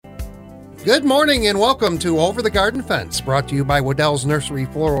Good morning and welcome to Over the Garden Fence, brought to you by Waddell's Nursery,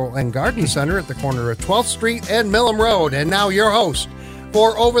 Floral, and Garden Center at the corner of 12th Street and Millam Road. And now your host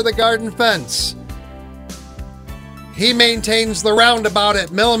for Over the Garden Fence. He maintains the roundabout at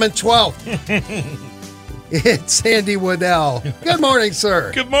Millam and 12th. It's Sandy Waddell. Good morning,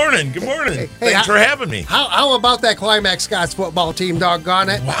 sir. Good morning. Good morning. Thanks for having me. How about that Climax Scots football team, doggone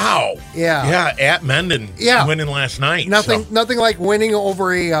it? Wow. Yeah. Yeah, at Mendon. Yeah. Winning last night. Nothing like winning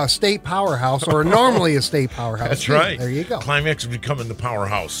over a state powerhouse or normally a state powerhouse. That's right. There you go. Climax is becoming the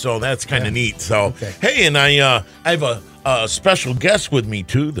powerhouse, so that's kind of neat. So, Hey, and I have a special guest with me,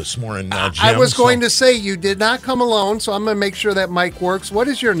 too, this morning, Jim. I was going to say, you did not come alone, so I'm going to make sure that mic works. What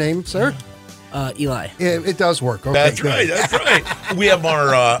is your name, sir? Eli. It does work. Okay, That's good. right. That's right. We have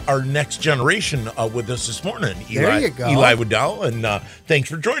our next generation with us this morning. Eli, there you go. Eli Waddell, and thanks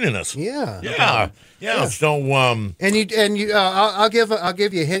for joining us. Yeah. So, I'll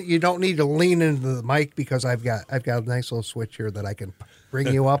give you a hint. You don't need to lean into the mic because I've got a nice little switch here that I can bring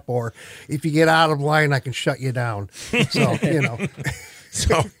you up, or if you get out of line, I can shut you down. So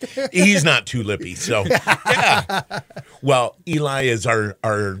So he's not too lippy. So yeah. Well, Eli is our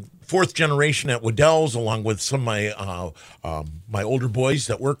fourth generation at Waddell's, along with some of my older boys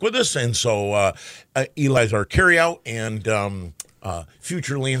that work with us, and so Eli's our carryout and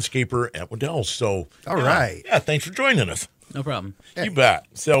future landscaper at Waddell's. So all right, thanks for joining us. No problem. You bet.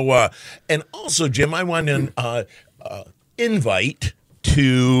 So and also, Jim, I want to invite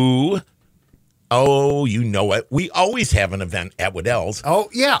to. Oh, you know it. We always have an event at Waddell's. Oh,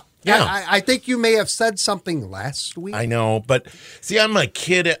 yeah. Yeah. I think you may have said something last week. I know, but see, I'm a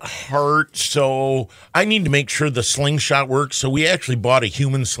kid at heart, so I need to make sure the slingshot works. So we actually bought a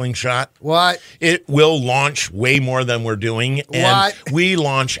human slingshot. What? It will launch way more than we're doing. And what? We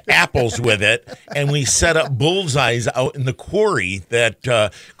launch apples with it, and we set up bullseyes out in the quarry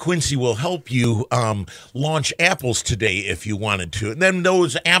that Quincy will help you launch apples today if you wanted to. And then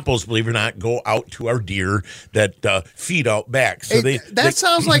those apples, believe it or not, go out to our deer that feed out back. So that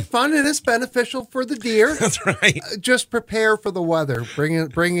sounds like fun, and it's beneficial for the deer. That's right. Just prepare for the weather. Bring a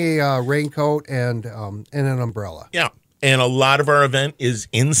raincoat and an umbrella. Yeah. And a lot of our event is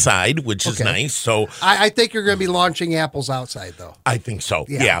inside, which is nice. So I think you're going to be launching apples outside, though. I think so.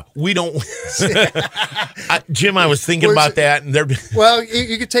 Yeah. We don't. Jim, I was thinking about that, and well,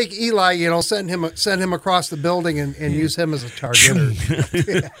 you could take Eli, send him across the building and use him as a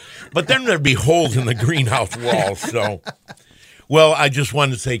target. But then there'd be holes in the greenhouse wall. So. Well, I just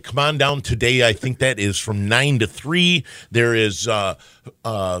wanted to say, come on down today. I think that is from 9 to 3. There is an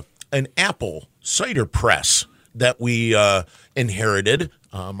apple cider press that we inherited.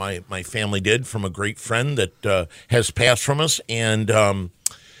 My family did from a great friend that has passed from us. And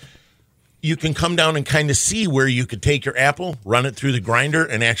you can come down and kind of see where you could take your apple, run it through the grinder,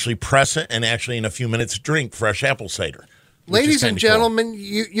 and actually press it, and actually in a few minutes drink fresh apple cider. Ladies and gentlemen,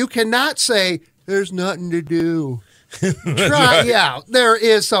 you cannot say, there's nothing to do. Right. Yeah, there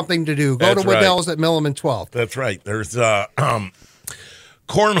is something to do. Go to Waddell's at Millam and 12th. That's right. There's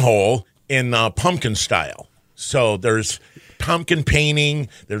cornhole in pumpkin style. So there's pumpkin painting.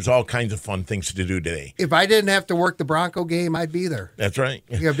 There's all kinds of fun things to do today. If I didn't have to work the Bronco game, I'd be there. That's right.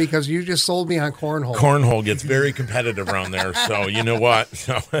 Yeah, because you just sold me on cornhole. Cornhole gets very competitive around there. So you know what?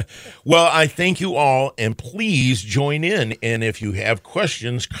 So, well, I thank you all, and please join in. And if you have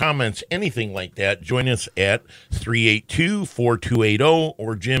questions, comments, anything like that, join us at 382-4280.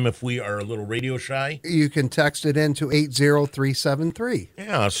 Or, Jim, if we are a little radio shy, you can text it in to 80373.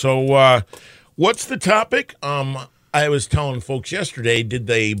 Yeah. So what's the topic? I was telling folks yesterday, did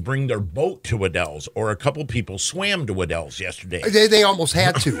they bring their boat to Waddell's? Or a couple people swam to Waddell's yesterday. They almost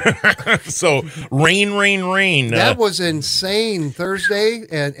had to. So rain. That was insane Thursday.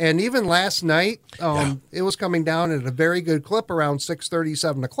 And even last night, it was coming down at a very good clip around 6:30,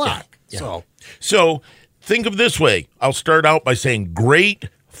 7 o'clock. Yeah. So think of it this way. I'll start out by saying great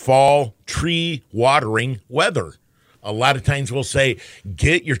fall tree watering weather. A lot of times we'll say,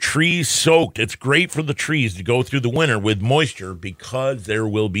 get your trees soaked. It's great for the trees to go through the winter with moisture because there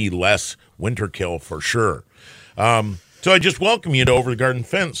will be less winter kill for sure. So I just welcome you to Over the Garden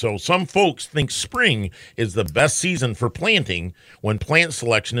Fence. So some folks think spring is the best season for planting when plant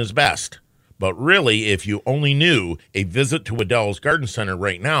selection is best. But really, if you only knew, a visit to Waddell's Garden Center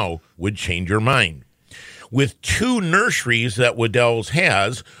right now would change your mind. With 2 nurseries that Waddell's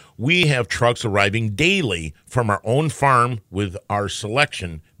has, we have trucks arriving daily from our own farm, with our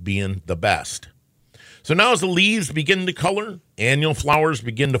selection being the best. So now as the leaves begin to color, annual flowers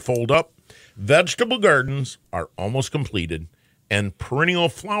begin to fold up, vegetable gardens are almost completed, and perennial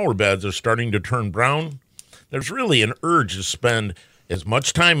flower beds are starting to turn brown, there's really an urge to spend as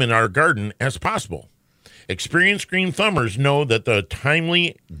much time in our garden as possible. Experienced green thumbers know that the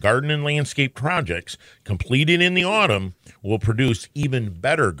timely garden and landscape projects completed in the autumn will produce even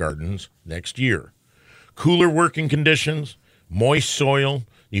better gardens next year. Cooler working conditions, moist soil,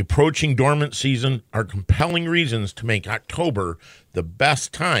 the approaching dormant season are compelling reasons to make October the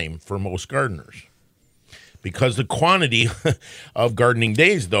best time for most gardeners. Because the quantity of gardening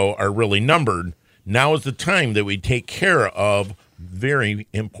days, though, are really numbered, now is the time that we take care of very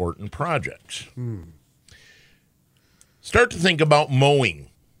important projects. Start to think about mowing.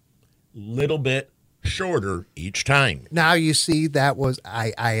 Little bit shorter each time. Now you see that was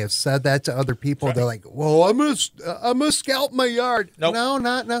I have said that to other people. Right. They're like, "Well, I'm gonna scalp my yard." Nope. No,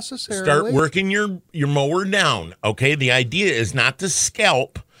 not necessarily. Start working your mower down. Okay, the idea is not to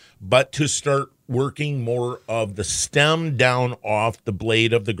scalp, but to start working more of the stem down off the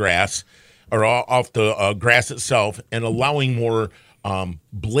blade of the grass, or off the grass itself, and allowing more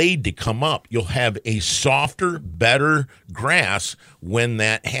blade to come up. You'll have a softer, better grass when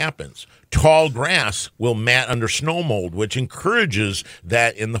that happens. Tall grass will mat under snow mold, which encourages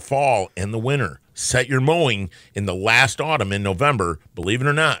that in the fall and the winter. Set your mowing in the last autumn in November, believe it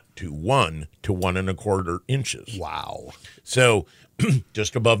or not, to 1 to 1.25 inches. Wow. So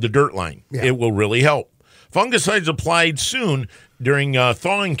just above the dirt line. Yeah. It will really help. Fungicides applied soon during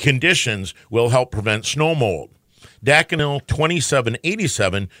thawing conditions will help prevent snow mold. Daconil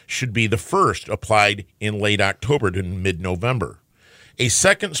 2787 should be the first applied in late October to mid-November. A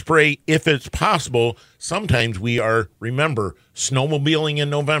second spray, if it's possible. Sometimes we are, remember, snowmobiling in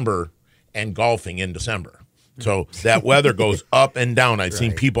November and golfing in December. So that weather goes up and down. I've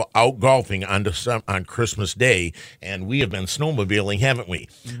seen people out golfing on Christmas Day, and we have been snowmobiling, haven't we,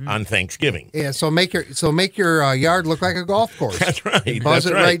 on Thanksgiving? Yeah. So make your yard look like a golf course. That's right. Buzz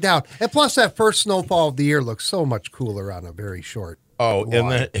it right down. And plus, that first snowfall of the year looks so much cooler on a very short.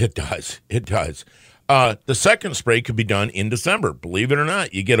 And it does. It does. The second spray could be done in December. Believe it or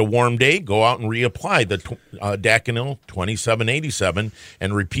not, you get a warm day, go out and reapply the Daconil 2787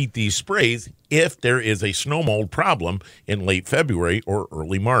 and repeat these sprays if there is a snow mold problem in late February or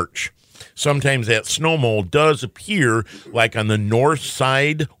early March. Sometimes that snow mold does appear like on the north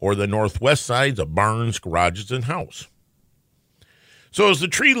side or the northwest sides of barns, garages, and house. So as the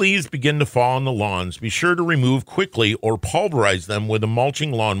tree leaves begin to fall on the lawns, be sure to remove quickly or pulverize them with a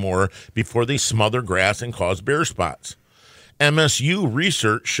mulching lawnmower before they smother grass and cause bare spots. MSU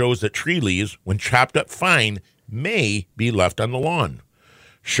research shows that tree leaves, when chopped up fine, may be left on the lawn.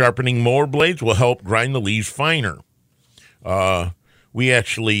 Sharpening mower blades will help grind the leaves finer. We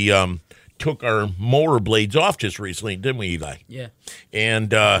actually took our mower blades off just recently, didn't we, Eli? Yeah.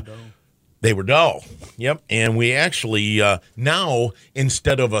 And they were dull. Yep. And we actually, now,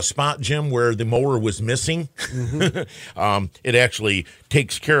 instead of a spot, Jim, where the mower was missing, it actually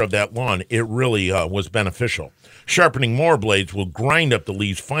takes care of that lawn. It really was beneficial. Sharpening mower blades will grind up the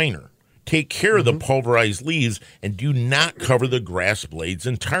leaves finer. Take care of the pulverized leaves and do not cover the grass blades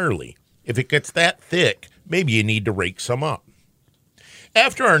entirely. If it gets that thick, maybe you need to rake some up.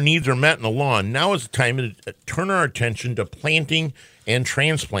 After our needs are met in the lawn, now is the time to turn our attention to planting and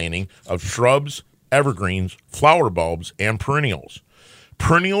transplanting of shrubs, evergreens, flower bulbs, and perennials.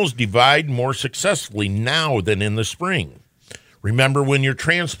 Perennials divide more successfully now than in the spring. Remember, when you're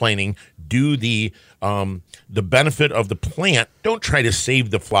transplanting, do the benefit of the plant. Don't try to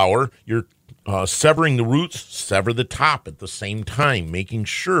save the flower. You're severing the roots, sever the top at the same time, making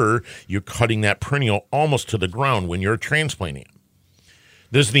sure you're cutting that perennial almost to the ground when you're transplanting it.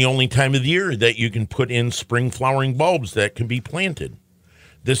 This is the only time of the year that you can put in spring flowering bulbs that can be planted.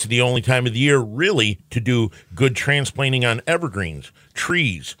 This is the only time of the year, really, to do good transplanting on evergreens,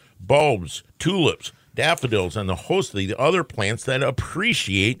 trees, bulbs, tulips, daffodils, and a host of the other plants that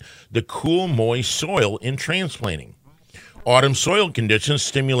appreciate the cool, moist soil in transplanting. Autumn soil conditions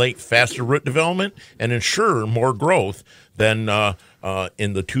stimulate faster root development and ensure more growth than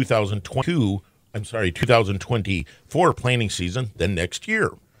in the 2024 planting season than next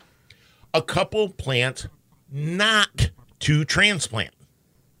year. A couple plants not to transplant.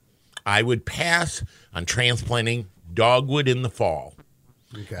 I would pass on transplanting dogwood in the fall.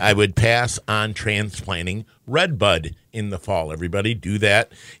 Okay. I would pass on transplanting redbud in the fall. Everybody do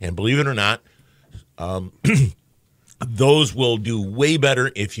that. And believe it or not, those will do way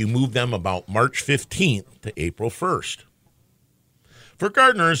better if you move them about March 15th to April 1st. For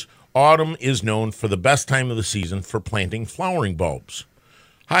gardeners, autumn is known for the best time of the season for planting flowering bulbs.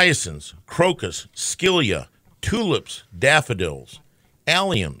 Hyacinths, crocus, scilla, tulips, daffodils,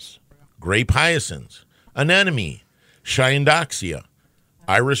 alliums, grape hyacinths, anemone, Chiondoxia,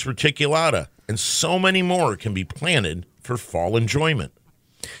 Iris reticulata, and so many more can be planted for fall enjoyment.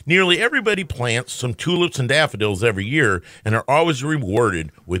 Nearly everybody plants some tulips and daffodils every year and are always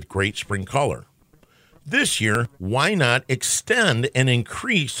rewarded with great spring color. This year, why not extend and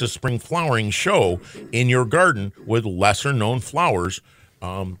increase the spring flowering show in your garden with lesser known flowers,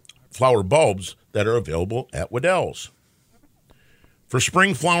 flower bulbs that are available at Waddell's. For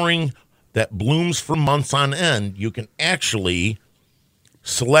spring flowering that blooms for months on end, you can actually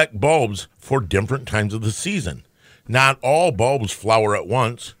select bulbs for different times of the season. Not all bulbs flower at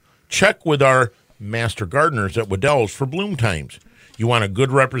once. Check with our master gardeners at Waddell's for bloom times. You want a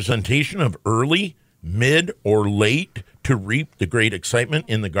good representation of early, mid, or late to reap the great excitement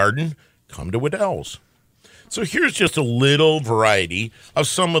in the garden? Come to Waddell's. So here's just a little variety of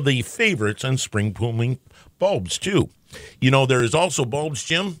some of the favorites and spring blooming bulbs, too. You know, there is also bulbs,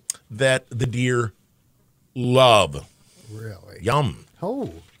 Jim, that the deer love. Really? Yum.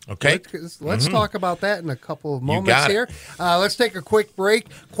 Oh. Okay. Let's talk about that in a couple of moments got it. here. Let's take a quick break.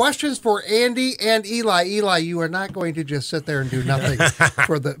 Questions for Andy and Eli. Eli, you are not going to just sit there and do nothing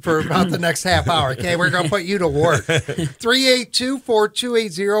for about the next half hour. Okay, we're going to put you to work.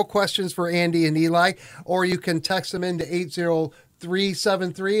 382-4280. Questions for Andy and Eli, or you can text them into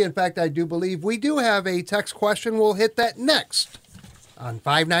 80373. In fact, I do believe we do have a text question. We'll hit that next on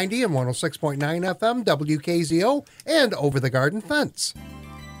 590 and 106.9 FM, WKZO, and Over the Garden Fence.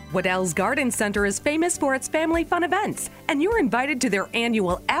 Waddell's Garden Center is famous for its family fun events, and you're invited to their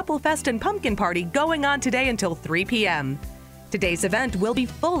annual Apple Fest and Pumpkin Party going on today until 3 p.m. Today's event will be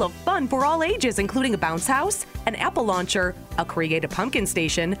full of fun for all ages, including a bounce house, an apple launcher, a creative pumpkin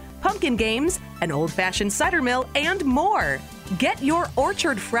station, pumpkin games, an old-fashioned cider mill, and more. Get your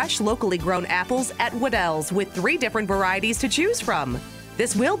orchard fresh, locally grown apples at Waddell's with 3 different varieties to choose from.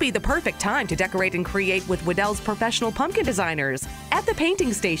 This will be the perfect time to decorate and create with Waddell's professional pumpkin designers. At the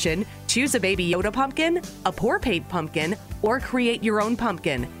painting station, choose a Baby Yoda pumpkin, a pour paint pumpkin, or create your own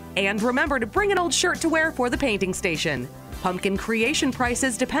pumpkin. And remember to bring an old shirt to wear for the painting station. Pumpkin creation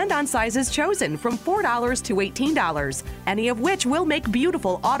prices depend on sizes chosen from $4 to $18, any of which will make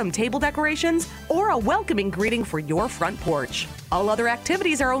beautiful autumn table decorations or a welcoming greeting for your front porch. All other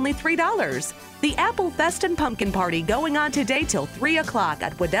activities are only $3. The Apple Fest and Pumpkin Party going on today till 3 o'clock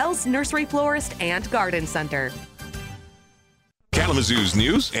at Waddell's Nursery Florist and Garden Center. Kalamazoo's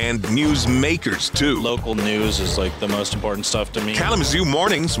news and news makers, too. Local news is like the most important stuff to me. Kalamazoo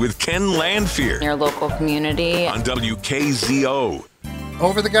Mornings with Ken Landfear Your local community. on WKZO.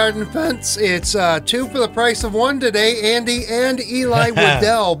 Over the Garden Fence, it's 2 for the price of 1 today. Andy and Eli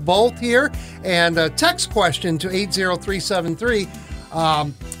Waddell both here. And a text question to 80373.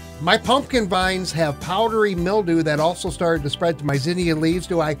 My pumpkin vines have powdery mildew that also started to spread to my zinnia leaves.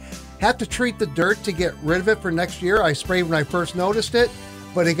 Do I have to treat the dirt to get rid of it for next year? I sprayed when I first noticed it,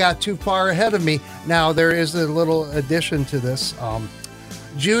 but it got too far ahead of me. Now, there is a little addition to this.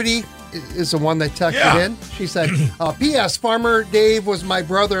 Judy is the one that texted in. She said, P.S. Farmer Dave was my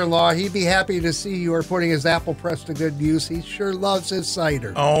brother-in-law. He'd be happy to see you are putting his apple press to good use. He sure loves his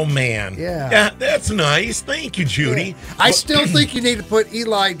cider. Oh, man. Yeah. That's nice. Thank you, Judy. Yeah. I still think you need to put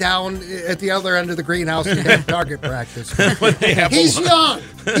Eli down at the other end of the greenhouse and have target practice. He's young.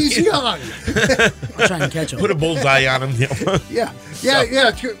 He's young. I'll try and catch him. Put a bullseye on him. Yeah.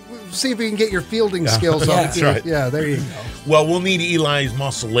 See if you can get your fielding skills up. That's right. Yeah, there you go. Well, we'll need Eli's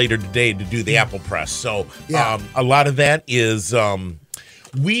muscle later today to do the apple press. So Yeah. a lot of that is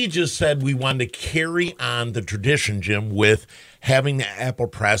we just said we wanted to carry on the tradition, Jim, with having the apple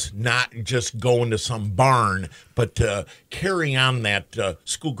press, not just go into some barn, but to carry on that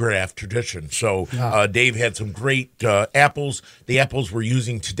Schoolcraft tradition. So Dave had some great apples. The apples we're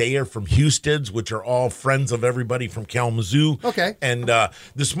using today are from Husted's, which are all friends of everybody from Kalamazoo. Okay. And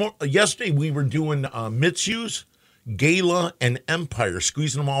yesterday we were doing Mitsu's, Gala, and Empire,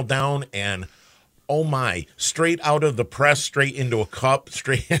 squeezing them all down, and oh my, straight out of the press, straight into a cup,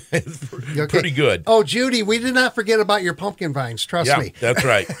 pretty good. Oh, Judy, we did not forget about your pumpkin vines. Trust me. That's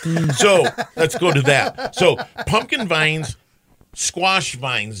right. So let's go to that. So pumpkin vines, squash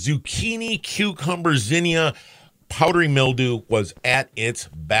vines, zucchini, cucumber, zinnia, powdery mildew was at its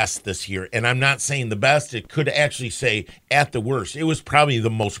best this year. And I'm not saying the best. It could actually say at the worst. It was probably the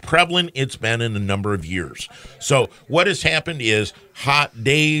most prevalent it's been in a number of years. So what has happened is hot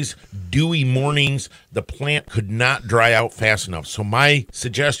days, dewy mornings, the plant could not dry out fast enough. So my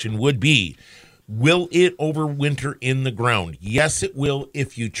suggestion would be, will it overwinter in the ground? Yes, it will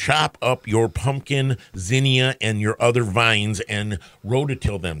if you chop up your pumpkin, zinnia, and your other vines and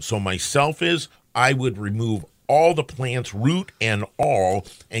rototill them. So myself I would remove all the plants, root and all,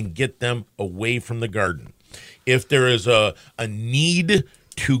 and get them away from the garden. If there is a need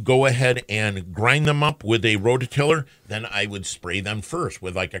to go ahead and grind them up with a rototiller, then I would spray them first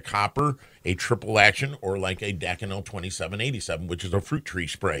with like a copper, a triple action, or like a Decanol 2787, which is a fruit tree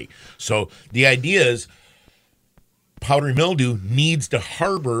spray. So the idea is powdery mildew needs to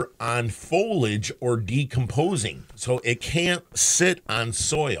harbor on foliage or decomposing. So it can't sit on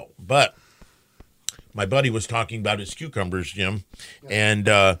soil. But my buddy was talking about his cucumbers, Jim, and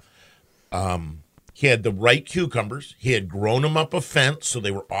he had the right cucumbers. He had grown them up a fence, so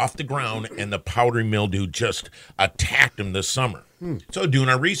they were off the ground, and the powdery mildew just attacked them this summer. So doing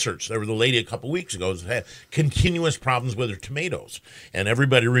our research, there was a lady a couple weeks ago who had continuous problems with her tomatoes. And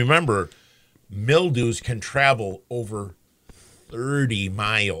everybody remember, mildews can travel over 30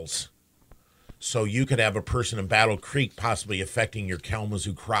 miles. So you could have a person in Battle Creek possibly affecting your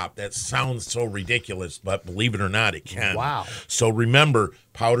Kalamazoo crop. That sounds so ridiculous, but believe it or not, it can. Wow. So remember,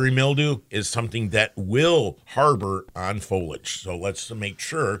 powdery mildew is something that will harbor on foliage. So let's make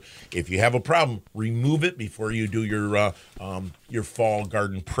sure, if you have a problem, remove it before you do your fall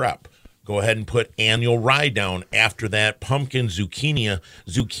garden prep. Go ahead and put annual rye down after that pumpkin, zucchini,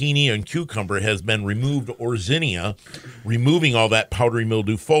 and cucumber has been removed, or zinnia, removing all that powdery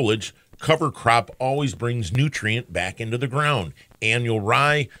mildew foliage. Cover crop always brings nutrient back into the ground. Annual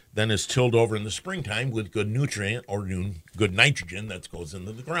rye then is tilled over in the springtime with good nutrient or good nitrogen that goes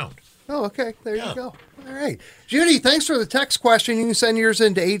into the ground. Oh, okay. There you go. All right. Judy, thanks for the text question. You can send yours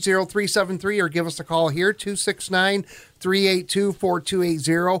into 80373 or give us a call here,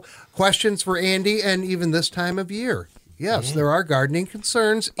 269-382-4280. Questions for Andy, and even this time of year. Yes, there are gardening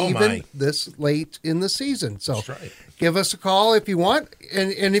concerns this late in the season. So that's right. Give us a call if you want.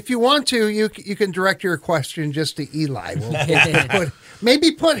 And if you want to, you can direct your question just to Eli. We'll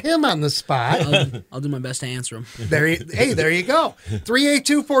maybe put him on the spot. I'll do my best to answer him. There you go.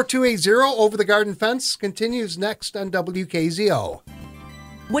 382-4280 Over the Garden Fence continues next on WKZO.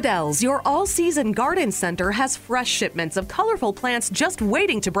 Waddell's, your all-season garden center, has fresh shipments of colorful plants just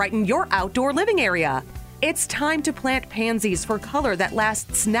waiting to brighten your outdoor living area. It's time to plant pansies for color that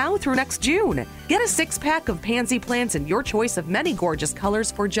lasts now through next June. Get a 6-pack of pansy plants in your choice of many gorgeous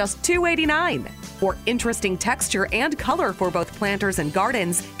colors for just $2.89. For interesting texture and color for both planters and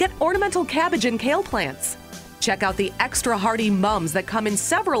gardens, get ornamental cabbage and kale plants. Check out the extra hardy mums that come in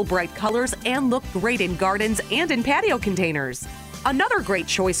several bright colors and look great in gardens and in patio containers. Another great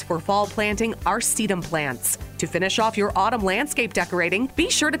choice for fall planting are sedum plants. To finish off your autumn landscape decorating, be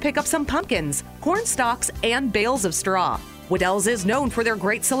sure to pick up some pumpkins, corn stalks, and bales of straw. Waddell's is known for their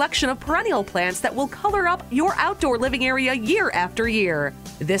great selection of perennial plants that will color up your outdoor living area year after year.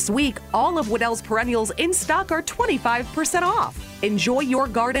 This week, all of Waddell's perennials in stock are 25% off. Enjoy your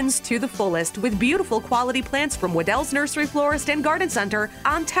gardens to the fullest with beautiful quality plants from Waddell's Nursery Florist and Garden Center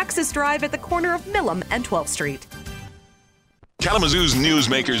on Texas Drive at the corner of Millam and 12th Street. Kalamazoo's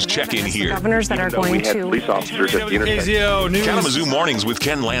newsmakers check in here. Governors that are going to police officers at the intersection. Kalamazoo Mornings with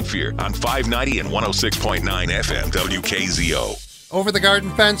Ken Lanfear on 590 and 106.9 FM WKZO. Over the Garden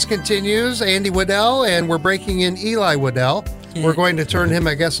Fence continues. Andy Waddell, and we're breaking in Eli Waddell. We're going to turn him,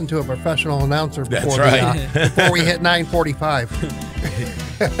 I guess, into a professional announcer before, before we hit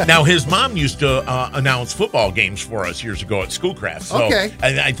 9:45. Now, his mom used to announce football games for us years ago at Schoolcraft. So okay.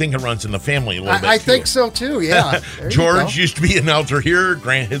 I think it runs in the family a little bit. I think so, too, yeah. George used to be an announcer here.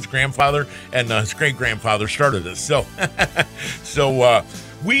 His grandfather and his great-grandfather started this. So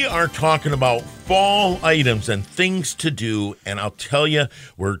we are talking about fall items and things to do. And I'll tell you,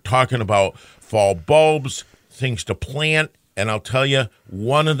 we're talking about fall bulbs, things to plant. And I'll tell you,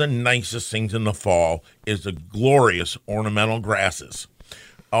 one of the nicest things in the fall is the glorious ornamental grasses.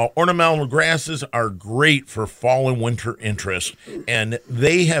 Ornamental grasses are great for fall and winter interest, and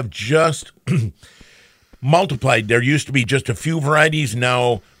they have just multiplied. There used to be just a few varieties.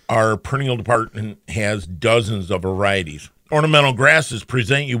 Now our perennial department has dozens of varieties. Ornamental grasses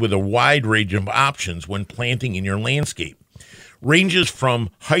present you with a wide range of options when planting in your landscape. Ranges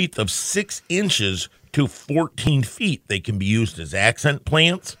from height of 6 inches to 14 feet. They can be used as accent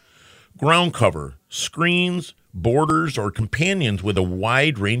plants, ground cover, screens, borders, or companions with a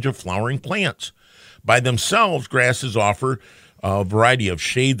wide range of flowering plants. By themselves, grasses offer a variety of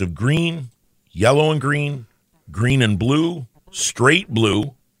shades of green, yellow and green, green and blue, straight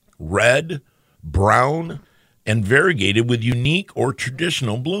blue, red, brown, and variegated with unique or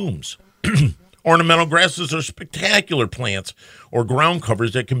traditional blooms. Ornamental grasses are spectacular plants or ground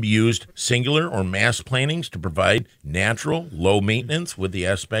covers that can be used singular or mass plantings to provide natural, low maintenance with the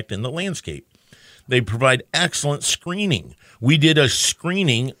aspect in the landscape. They provide excellent screening. We did a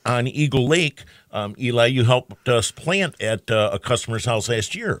screening on Eagle Lake. Eli, you helped us plant at a customer's house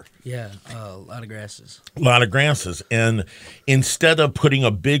last year. Yeah, a lot of grasses. A lot of grasses. And instead of putting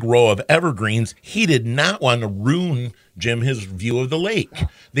a big row of evergreens, he did not want to ruin, Jim, his view of the lake.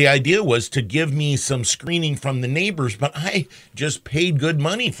 The idea was to give me some screening from the neighbors, but I just paid good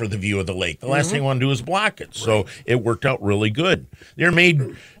money for the view of the lake. The last thing I want to do is block it. So it worked out really good. They're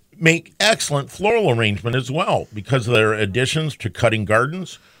make excellent floral arrangement as well because of their additions to cutting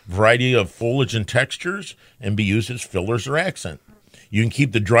gardens, variety of foliage and textures, and be used as fillers or accent. You can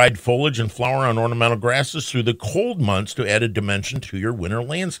keep the dried foliage and flower on ornamental grasses through the cold months to add a dimension to your winter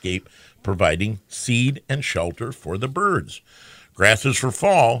landscape, providing seed and shelter for the birds. Grasses for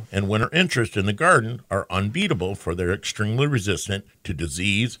fall and winter interest in the garden are unbeatable for they're extremely resistant to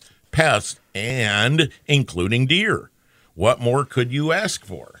disease, pests, and including deer. What more could you ask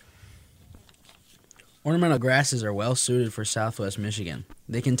for? Ornamental grasses are well suited for southwest Michigan.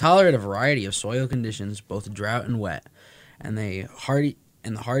 They can tolerate a variety of soil conditions, both drought and wet, and the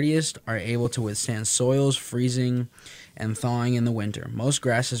hardiest are able to withstand soils freezing and thawing in the winter. Most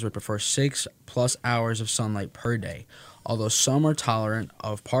grasses would prefer 6+ hours of sunlight per day, although some are tolerant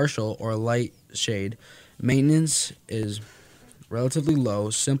of partial or light shade. Maintenance is relatively low,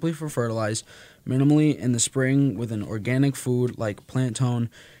 simply for fertilize minimally in the spring with an organic food like plantain,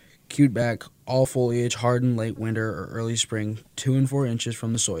 cuteback, all foliage hardened late winter or early spring, 2 and 4 inches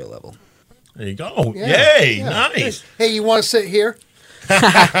from the soil level. There you go. Yeah, Yay, yeah. Nice. Hey, you want to sit here?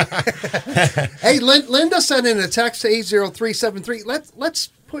 Hey, Linda sent in a text to 80373. Let's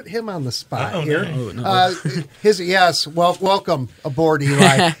put him on the spot here. No. Welcome aboard,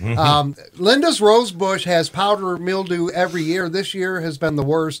 Eli. Linda's rose bush has powder mildew every year. This year has been the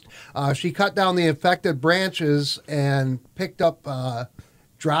worst. She cut down the infected branches and picked up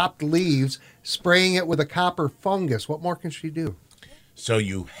dropped leaves, spraying it with a copper fungus. What more can she do? So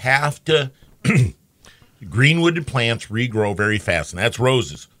you have to, greenwooded plants regrow very fast, and that's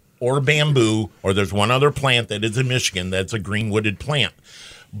roses or bamboo, or there's one other plant that is in Michigan that's a greenwooded plant.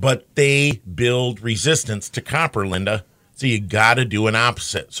 But they build resistance to copper, Linda. So you got to do an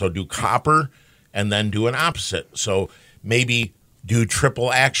opposite. So do copper and then do an opposite. So maybe do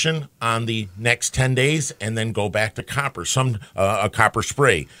triple action on the next 10 days and then go back to copper, a copper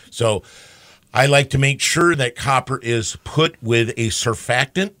spray. So I like to make sure that copper is put with a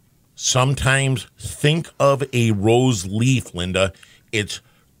surfactant. Sometimes think of a rose leaf, Linda. It's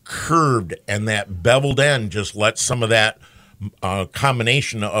curved, and that beveled end just lets some of that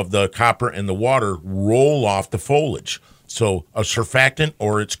combination of the copper and the water roll off the foliage. So a surfactant,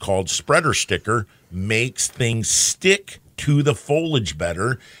 or it's called spreader sticker, makes things stick to the foliage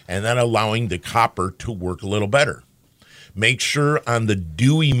better, and then allowing the copper to work a little better. Make sure on the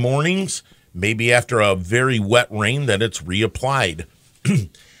dewy mornings, maybe after a very wet rain, that it's reapplied.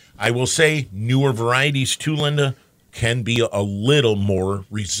 I will say newer varieties too, Linda, can be a little more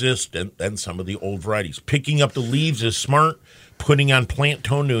resistant than some of the old varieties. Picking up the leaves is smart, putting on plant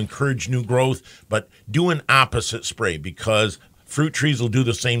tone to encourage new growth, but do an opposite spray because fruit trees will do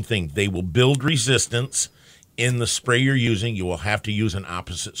the same thing. They will build resistance. In the spray you're using, you will have to use an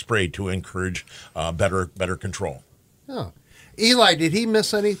opposite spray to encourage better control. Oh. Eli, did he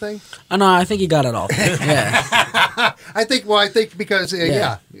miss anything? Oh, no, I think he got it all. Yeah. I think because,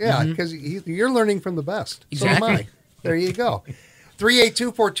 because you're learning from the best. Exactly. So am I. There you go.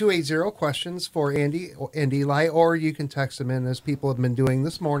 382-4280, questions for Andy and Eli, or you can text them in, as people have been doing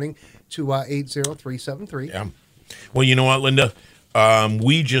this morning, to 80373. Yeah. Well, you know what, Linda?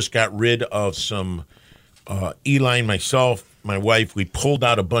 We just got rid of some, Eli and myself, my wife, we pulled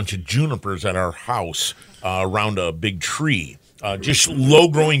out a bunch of junipers at our house around a big tree. Just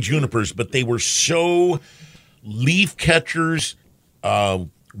low-growing junipers, but they were so leaf catchers,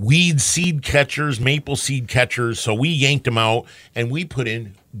 weed seed catchers, maple seed catchers. So we yanked them out, and we put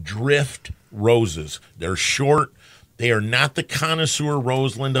in drift roses. They're short. They are not the connoisseur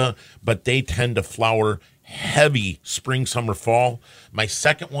rose, Linda, but they tend to flower heavy spring, summer, fall. My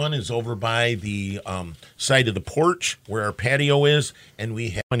second one is over by the side of the porch where our patio is, and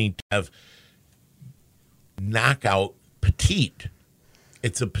we have knockout petite.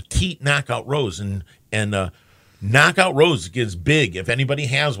 It's a petite knockout rose, and knockout rose gets big. If anybody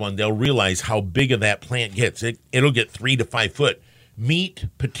has one, they'll realize how big of that plant gets. It'll get 3 to 5 foot. Meet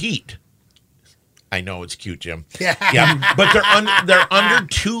petite. I know it's cute, Jim. Yeah, but they're under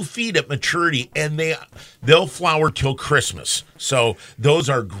 2 feet at maturity, and they'll flower till Christmas. So those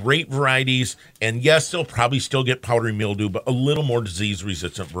are great varieties. And yes, they'll probably still get powdery mildew, but a little more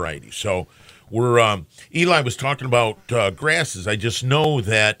disease-resistant varieties. So we're Eli was talking about grasses. I just know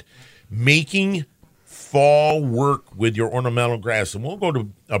that making fall work with your ornamental grass, and we'll go to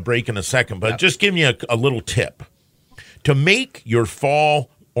a break in a second, but just give me a little tip. To make your fall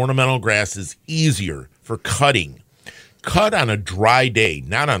ornamental grasses easier for cutting, cut on a dry day,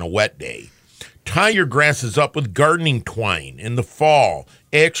 not on a wet day. Tie your grasses up with gardening twine in the fall.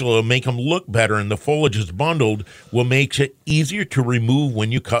 Actually, it'll make them look better, and the foliage is bundled will make it easier to remove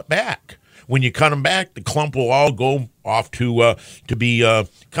when you cut back. When you cut them back, the clump will all go off to be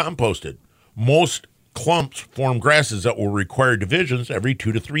composted. Most clumps form grasses that will require divisions every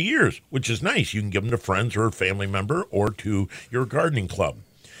 2 to 3 years, which is nice. You can give them to friends or a family member or to your gardening club.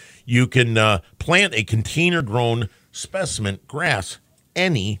 You can plant a container-grown specimen grass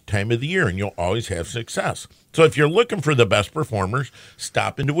any time of the year, and you'll always have success. So if you're looking for the best performers,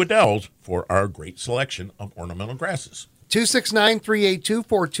 stop into Waddell's for our great selection of ornamental grasses.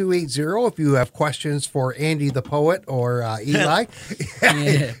 269-382-4280 if you have questions for Andy the Poet or Eli.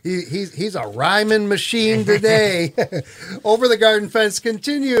 He's a rhyming machine today. Over the Garden Fence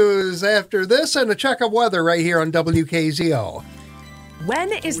continues after this and a check of weather right here on WKZO.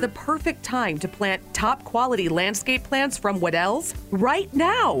 When is the perfect time to plant top quality landscape plants from Waddell's? Right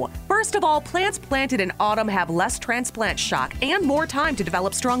now! First of all, plants planted in autumn have less transplant shock and more time to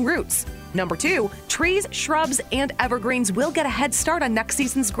develop strong roots. Number 2, trees, shrubs, and evergreens will get a head start on next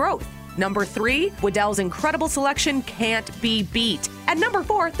season's growth. Number 3, Waddell's incredible selection can't be beat. And number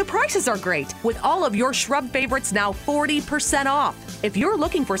 4, the prices are great, with all of your shrub favorites now 40% off. If you're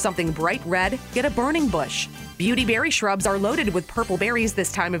looking for something bright red, get a burning bush. Beauty berry shrubs are loaded with purple berries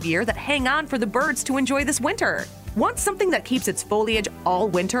this time of year that hang on for the birds to enjoy this winter. Want something that keeps its foliage all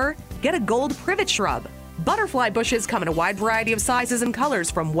winter? Get a gold privet shrub. Butterfly bushes come in a wide variety of sizes and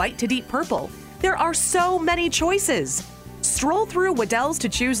colors from white to deep purple. There are so many choices. Stroll through Waddell's to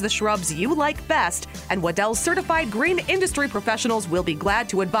choose the shrubs you like best, and Waddell's certified green industry professionals will be glad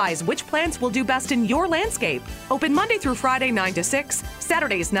to advise which plants will do best in your landscape. Open Monday through Friday 9 to 6,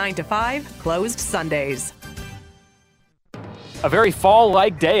 Saturdays 9 to 5, closed Sundays. A very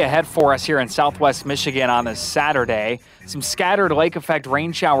fall-like day ahead for us here in southwest Michigan on this Saturday. Some scattered lake effect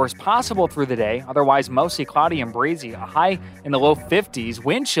rain showers possible through the day, otherwise mostly cloudy and breezy. A high in the low 50s.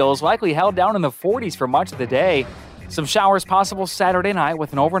 Wind chills likely held down in the 40s for much of the day. Some showers possible Saturday night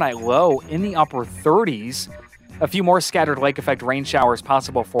with an overnight low in the upper 30s. A few more scattered lake effect rain showers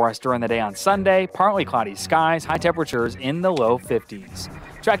possible for us during the day on Sunday. Partly cloudy skies, high temperatures in the low 50s.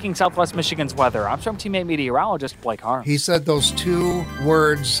 Tracking Southwest Michigan's weather, I'm from teammate meteorologist Blake Harm. He said those 2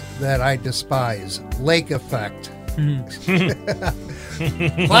 words that I despise, lake effect.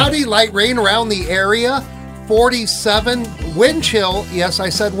 Cloudy, light rain around the area, 47. Wind chill, yes, I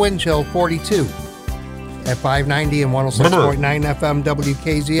said wind chill, 42. At 590 and 106.9 FM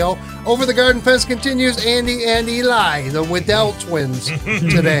WKZO. Over the Garden Fence continues Andy and Eli, the Waddell twins,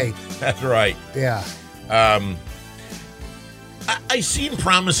 today. That's right. Yeah. I seen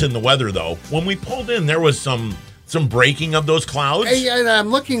promise in the weather, though. When we pulled in, there was some breaking of those clouds. Hey, and I'm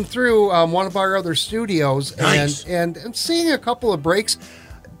looking through one of our other studios, Nice. and seeing a couple of breaks.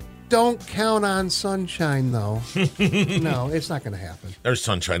 Don't count on sunshine, though. No, it's not going to happen. There's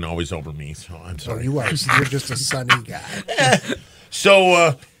sunshine always over me, so I'm So sorry. you're just a sunny guy.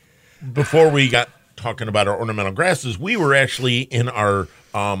 So before we got talking about our ornamental grasses, we were actually in our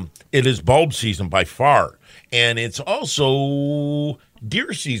it is bulb season by far, and it's also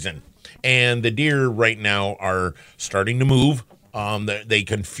deer season. And the deer right now are starting to move. They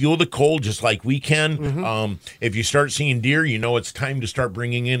can feel the cold just like we can. Mm-hmm. If you start seeing deer, you know it's time to start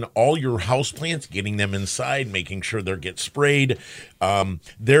bringing in all your houseplants, getting them inside, making sure they get sprayed.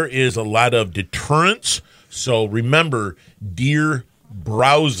 There is a lot of deterrence. So remember, deer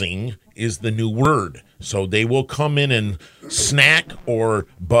browsing is the new word. So they will come in and snack or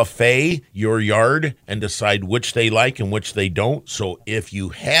buffet your yard and decide which they like and which they don't. So if you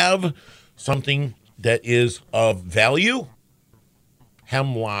have something that is of value,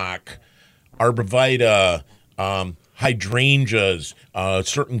 hemlock, arborvitae, hydrangeas,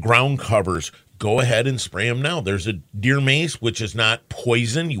 certain ground covers, go ahead and spray them now. There's a deer mace, which is not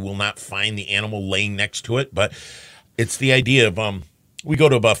poison. You will not find the animal laying next to it, but it's the idea of we go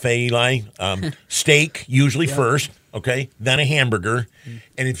to a buffet, Eli, steak usually first, okay, then a hamburger,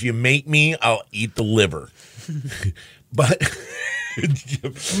 and if you make me, I'll eat the liver. But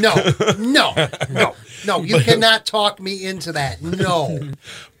No, you cannot talk me into that. No.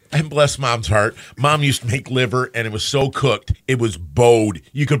 And bless Mom's heart, Mom used to make liver, and it was so cooked, it was bowed.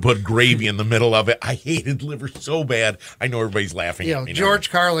 You could put gravy in the middle of it. I hated liver so bad. I know everybody's laughing at me. George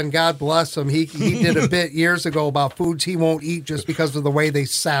Carlin, God bless him, he did a bit years ago about foods he won't eat just because of the way they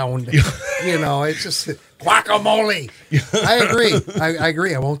sound. It's just guacamole. I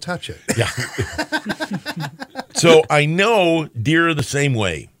agree. I won't touch it. Yeah. So I know deer are the same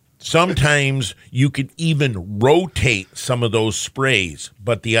way. Sometimes you could even rotate some of those sprays,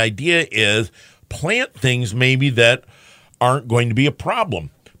 but the idea is plant things maybe that aren't going to be a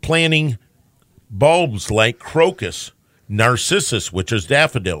problem. Planting bulbs like crocus, narcissus, which is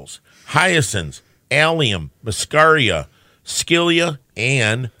daffodils, hyacinths, allium, muscaria, scilla,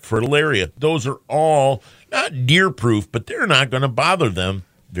 and fritillaria. Those are all not deer-proof, but they're not going to bother them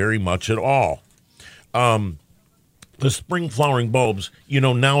very much at all. The spring flowering bulbs,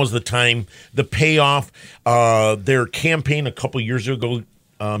 now is the time. The payoff, their campaign a couple years ago,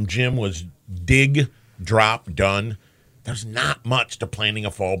 Jim, was dig, drop, done. There's not much to planting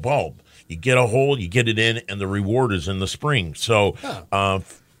a fall bulb. You get a hole, you get it in, and the reward is in the spring. So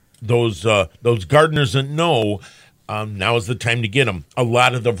those gardeners that know, now is the time to get them. A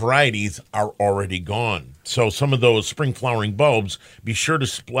lot of the varieties are already gone. So some of those spring flowering bulbs, be sure to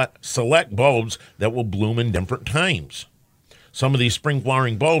select bulbs that will bloom in different times. Some of these spring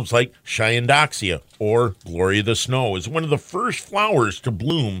flowering bulbs, like Chiondoxia or Glory of the Snow, is one of the first flowers to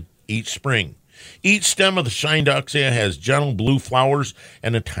bloom each spring. Each stem of the Chiondoxia has gentle blue flowers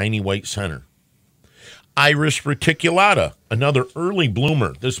and a tiny white center. Iris reticulata, another early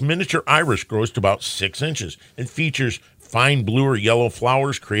bloomer. This miniature iris grows to about 6 inches and features fine blue or yellow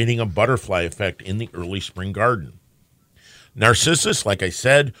flowers, creating a butterfly effect in the early spring garden. Narcissus, like I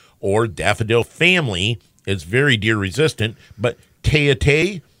said, or daffodil family, is very deer resistant, but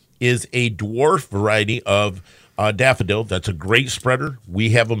Teate is a dwarf variety of daffodil that's a great spreader. We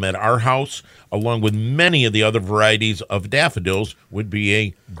have them at our house, along with many of the other varieties of daffodils, would be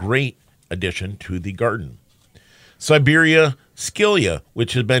a great addition to the garden. Siberia scilla,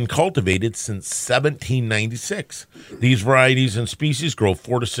 which has been cultivated since 1796. These varieties and species grow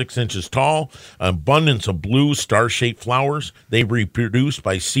 4 to 6 inches tall, an abundance of blue star-shaped flowers. They reproduce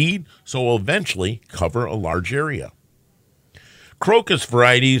by seed, so will eventually cover a large area. Crocus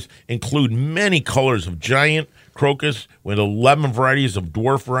varieties include many colors of giant crocus with 11 varieties of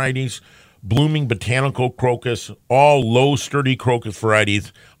dwarf varieties, blooming botanical crocus. All low, sturdy crocus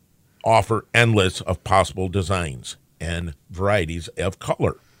varieties offer endless of possible designs and varieties of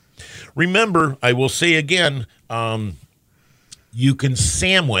color. Remember, I will say again, you can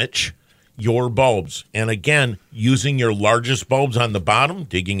sandwich your bulbs. And again, using your largest bulbs on the bottom,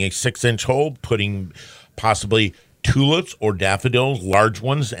 digging a 6-inch hole, putting possibly tulips or daffodils, large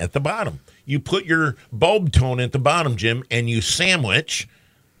ones at the bottom. You put your bulb tone at the bottom, Jim, and you sandwich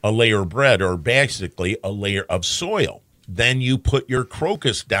a layer of bread, or basically a layer of soil. Then you put your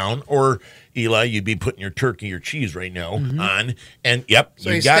crocus down, or Eli, you'd be putting your turkey or cheese right now on, and so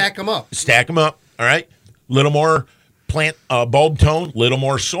you stack them up. Stack them up, all right? Little more plant bulb tone, little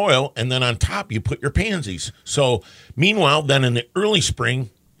more soil, and then on top you put your pansies. So meanwhile, then in the early spring,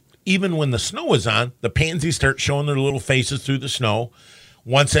 even when the snow is on, the pansies start showing their little faces through the snow.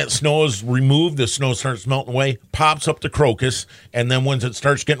 Once that snow is removed, the snow starts melting away, pops up the crocus, and then once it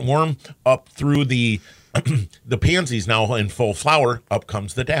starts getting warm, up through the pansies now in full flower, up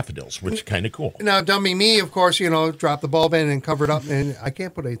comes the daffodils, which is kind of cool. Now, dummy me, of course, drop the bulb in and cover it up, and I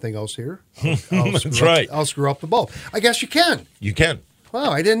can't put anything else here. That's right. I'll screw up the bulb. I guess you can. You can. Wow,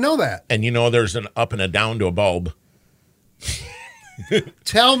 I didn't know that. And there's an up and a down to a bulb.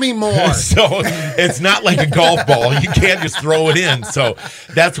 Tell me more. So it's not like a golf ball. You can't just throw it in. So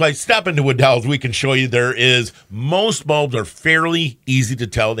that's why step into Waddell's. We can show you most bulbs are fairly easy to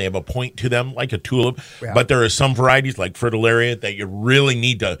tell. They have a point to them like a tulip. Yeah. But there are some varieties like fritillaria that you really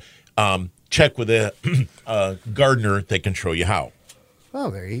need to check with a gardener that can show you how. Oh,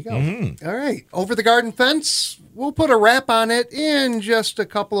 there you go. Mm-hmm. All right. Over the garden fence. We'll put a wrap on it in just a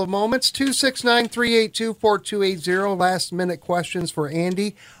couple of moments. 269-382-4280. Last minute questions for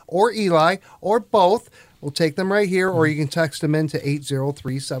Andy or Eli or both. We'll take them right here, or you can text them in to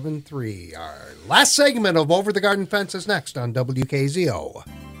 80373. Our last segment of Over the Garden Fence is next on WKZO.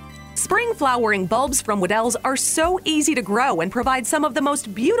 Spring flowering bulbs from Waddell's are so easy to grow and provide some of the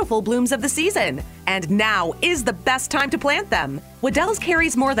most beautiful blooms of the season. And now is the best time to plant them. Waddell's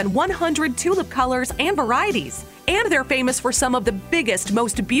carries more than 100 tulip colors and varieties. And they're famous for some of the biggest,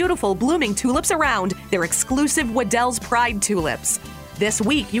 most beautiful blooming tulips around, their exclusive Waddell's Pride tulips. This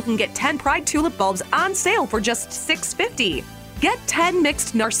week, you can get 10 Pride tulip bulbs on sale for just $6.50. Get 10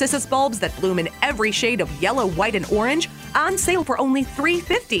 mixed narcissus bulbs that bloom in every shade of yellow, white, and orange on sale for only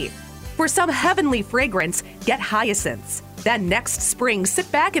 $3.50. For some heavenly fragrance, get hyacinths. Then next spring,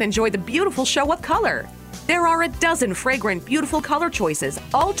 sit back and enjoy the beautiful show of color. There are a dozen fragrant, beautiful color choices,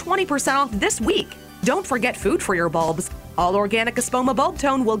 all 20% off this week. Don't forget food for your bulbs. All organic Espoma Bulb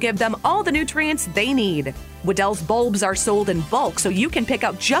Tone will give them all the nutrients they need. Wedel's bulbs are sold in bulk, so you can pick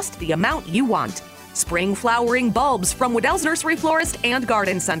out just the amount you want. Spring flowering bulbs from Wedel's Nursery Florist and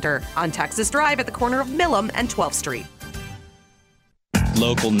Garden Center on Texas Drive at the corner of Millam and 12th Street.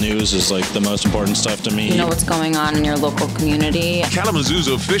 Local news is like the most important stuff to me. You know what's going on in your local community. Kalamazoo's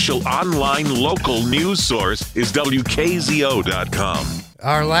official online local news source is WKZO.com.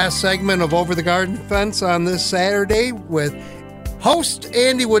 Our last segment of Over the Garden Fence on this Saturday with host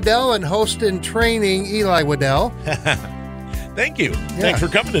Andy Waddell and host in training Eli Waddell. Thank you. Thanks for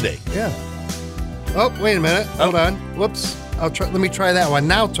coming today. Yeah. Oh, wait a minute. Hold on. Whoops. Let me try that one.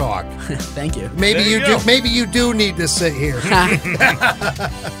 Now talk. Thank you. Maybe you do need to sit here.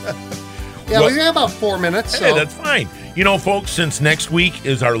 Yeah, we have about 4 minutes. Hey, so. that's fine. You know, folks, since next week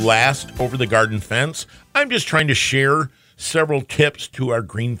is our last Over the Garden Fence, I'm just trying to share several tips to our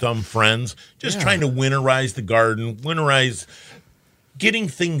Green Thumb friends. Just trying to winterize the garden, getting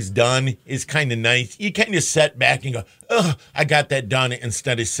things done is kind of nice. You kind of sit back and go, oh, I got that done,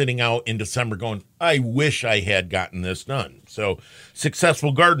 instead of sitting out in December going, I wish I had gotten this done. So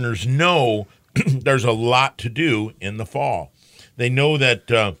successful gardeners know there's a lot to do in the fall. They know that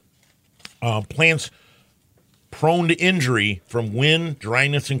plants prone to injury from wind,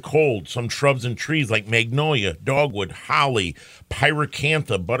 dryness, and cold. Some shrubs and trees like magnolia, dogwood, holly,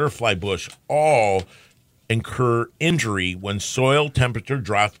 pyracantha, butterfly bush, all incur injury when soil temperature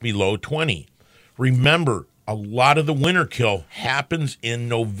drops below 20. Remember, a lot of the winter kill happens in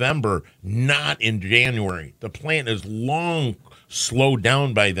November, not in January. The plant is long slowed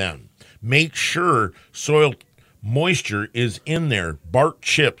down by then. Make sure soil moisture is in there. Bark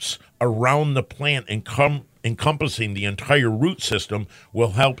chips around the plant encompassing the entire root system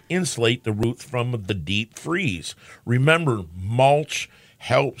will help insulate the roots from the deep freeze. Remember, mulch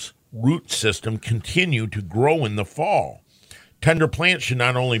helps root system continue to grow in the fall. Tender plants should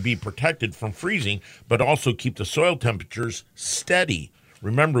not only be protected from freezing, but also keep the soil temperatures steady.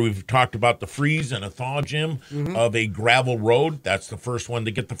 Remember, we've talked about the freeze and a thaw, Jim, of a gravel road. That's the first one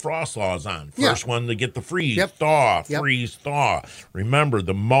to get the frost laws on. First one to get the freeze, thaw, freeze, thaw. Remember,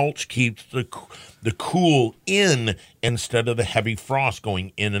 the mulch keeps the cool in instead of the heavy frost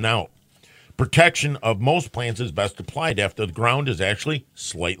going in and out. Protection of most plants is best applied after the ground is actually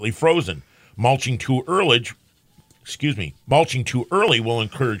slightly frozen. Mulching too early will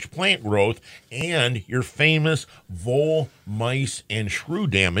encourage plant growth and your famous vole, mice, and shrew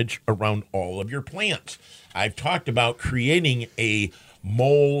damage around all of your plants. I've talked about creating a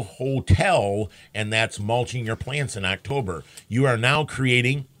mole hotel, and that's mulching your plants in October. You are now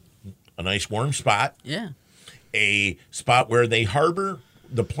creating a nice warm spot. Yeah. A spot where they harbor.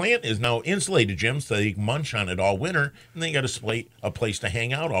 The plant is now insulated, Jim, so they can munch on it all winter, and they got a place to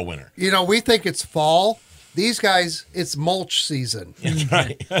hang out all winter. You know, we think it's fall. These guys, it's mulch season. That's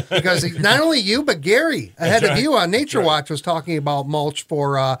right. Because not only you, but Gary, ahead of you on Nature Watch, was talking about mulch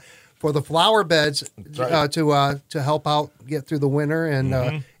for the flower beds to help out, get through the winter,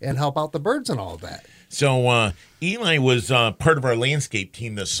 and help out the birds and all of that. So Eli was part of our landscape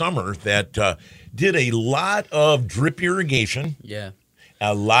team this summer that did a lot of drip irrigation. Yeah.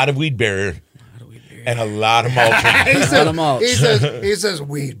 A lot of weed barrier. And a lot of mulching. He says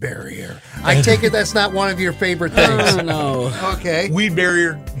weed barrier. I take it that's not one of your favorite things. Oh, no. Okay. Weed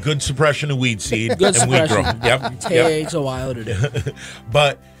barrier, good suppression of weed seed. Good and weed suppression. growth. Yep. Takes a while to do.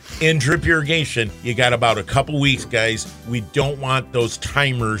 But in drip irrigation, you got about a couple weeks, guys. We don't want those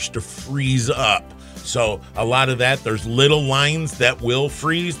timers to freeze up. So a lot of that, there's little lines that will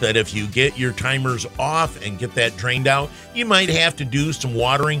freeze that if you get your timers off and get that drained out, you might have to do some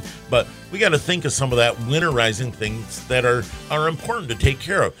watering, but we got to think of some of that winterizing things that are important to take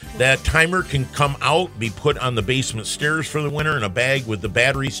care of. That timer can come out, be put on the basement stairs for the winter in a bag with the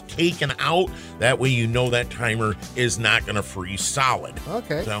batteries taken out. That way you know that timer is not going to freeze solid.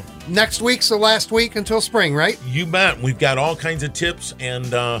 Okay. So next week's the last week until spring, right? You bet. We've got all kinds of tips,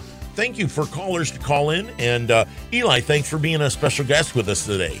 and thank you for callers to call in. And Eli, thanks for being a special guest with us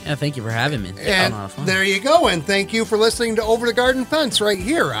today. Yeah, thank you for having me. And there you go. And thank you for listening to Over the Garden Fence right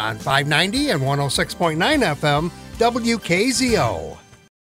here on 590 and 106.9 FM WKZO.